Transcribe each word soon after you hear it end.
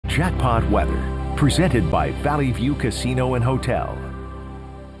Jackpot Weather, presented by Valley View Casino and Hotel.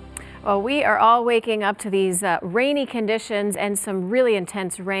 Well, we are all waking up to these rainy conditions and some really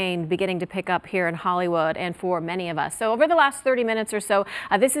intense rain beginning to pick up here in Hollywood and for many of us. So over the last 30 minutes or so,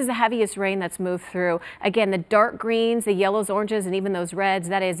 this is the heaviest rain that's moved through. Again, the dark greens, the yellows, oranges, and even those reds,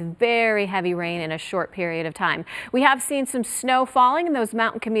 that is very heavy rain in a short period of time. We have seen some snow falling in those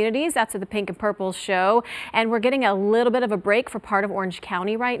mountain communities. That's what the pink and purple show. And we're getting a little bit of a break for part of Orange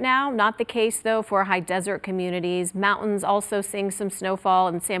County right now. Not the case, though, for high desert communities. Mountains also seeing some snowfall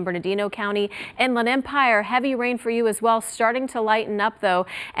in San Bernardino County. Inland Empire, heavy rain for you as well, starting to lighten up though,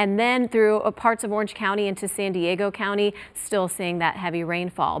 and then through parts of Orange County into San Diego County, still seeing that heavy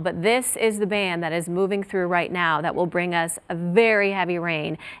rainfall. But this is the band that is moving through right now that will bring us a very heavy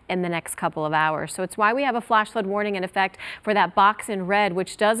rain in the next couple of hours. So it's why we have a flash flood warning in effect for that box in red,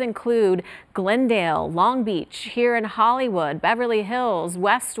 which does include Glendale, Long Beach, here in Hollywood, Beverly Hills,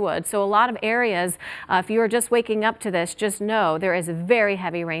 Westwood. So a lot of areas, if you are just waking up to this, just know there is very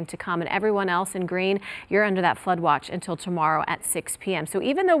heavy rain to come, and everyone else in green, you're under that flood watch until tomorrow at 6 p.m. So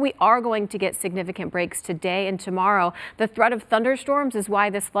even though we are going to get significant breaks today and tomorrow, the threat of thunderstorms is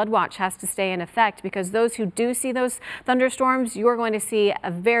why this flood watch has to stay in effect, because those who do see those thunderstorms, you're going to see a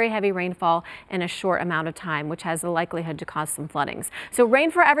very heavy rainfall in a short amount of time, which has the likelihood to cause some floodings. So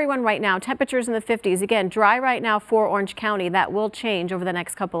rain for everyone right now, temperatures in the 50s. Again, dry right now for Orange County. That will change over the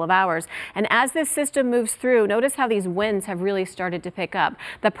next couple of hours. And as this system moves through, notice how these winds have really started to pick up.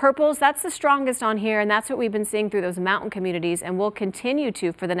 The purples, that's the strongest on here, and that's what we've been seeing through those mountain communities and will continue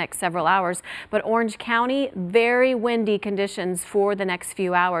to for the next several hours. But Orange County, very windy conditions for the next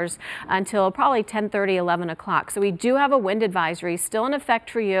few hours until probably 10:30, 11 o'clock. So we do have a wind advisory still in effect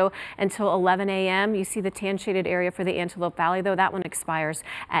for you until 11 a.m. You see the tan shaded area for the Antelope Valley, though that one expires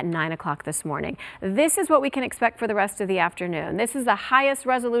at 9 o'clock this morning. This is what we can expect for the rest of the afternoon. This is the highest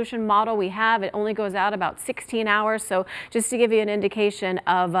resolution model we have. It only goes out about 16 hours. So just to give you an indication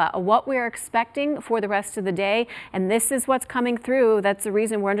of what we're expecting for the rest of the day, and this is what's coming through. That's the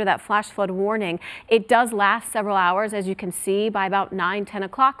reason we're under that flash flood warning. It does last several hours, as you can see. By about 9, 10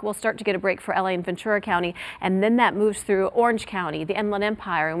 o'clock, we'll start to get a break for LA and Ventura County, and then that moves through Orange County, the Inland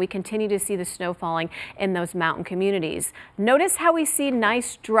Empire, and we continue to see the snow falling in those mountain communities. Notice how we see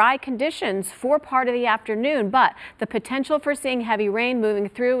nice dry conditions for part of the afternoon, but the potential for seeing heavy rain moving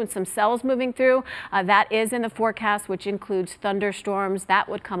through and some cells moving through, that is in the forecast, which includes thunderstorms. That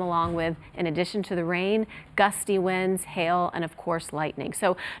would come along with, in addition to the rain, gusty winds, hail, and of course lightning.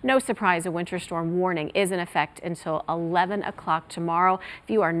 So no surprise, a winter storm warning is in effect until 11 o'clock tomorrow. If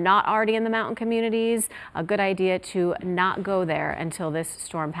you are not already in the mountain communities, a good idea to not go there until this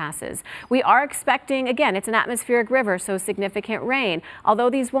storm passes. We are expecting, again, it's an atmospheric river, so significant rain. Although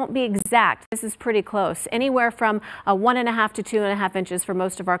these won't be exact, this is pretty close. Anywhere from 1.5 to 2.5 inches for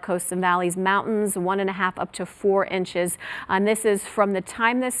most of our coasts and valleys. Mountains, 1.5 up to 4 inches. And this is from the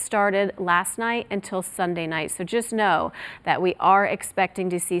time this started last night until Sunday night. So just know that we are expecting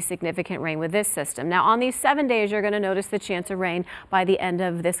to see significant rain with this system. Now on these 7 days, you're going to notice the chance of rain by the end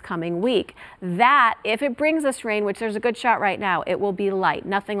of this coming week. That, if it brings us rain, which there's a good shot right now, it will be light.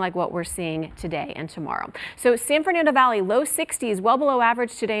 Nothing like what we're seeing today and tomorrow. So San Fernando Valley, low 60s, well below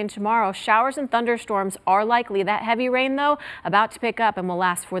average today and tomorrow. Showers and thunderstorms are likely. That heavy rain, though, about to pick up and will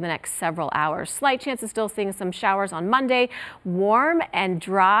last for the next several hours. Slight chance of still seeing some showers on Monday. Warm and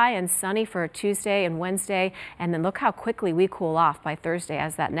dry and sunny for Tuesday and Wednesday. And then look how quickly we cool off by Thursday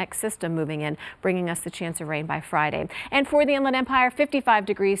as that next system moving in, bringing us the chance of rain by Friday. And for the Inland Empire, 55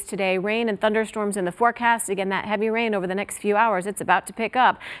 degrees today. Rain and thunderstorms in the forecast. Again, that heavy rain over the next few hours, it's about to pick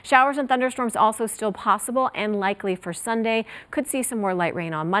up. Showers and thunderstorms also still possible and likely for Sunday. Could see some more light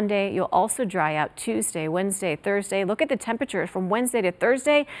rain on Monday. You'll also dry out Tuesday, Wednesday, Thursday. Look at the temperatures from Wednesday to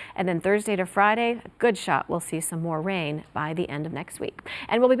Thursday and then Thursday to Friday. A good shot we'll see some more rain by the end of next week.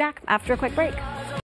 And we'll be back after a quick break.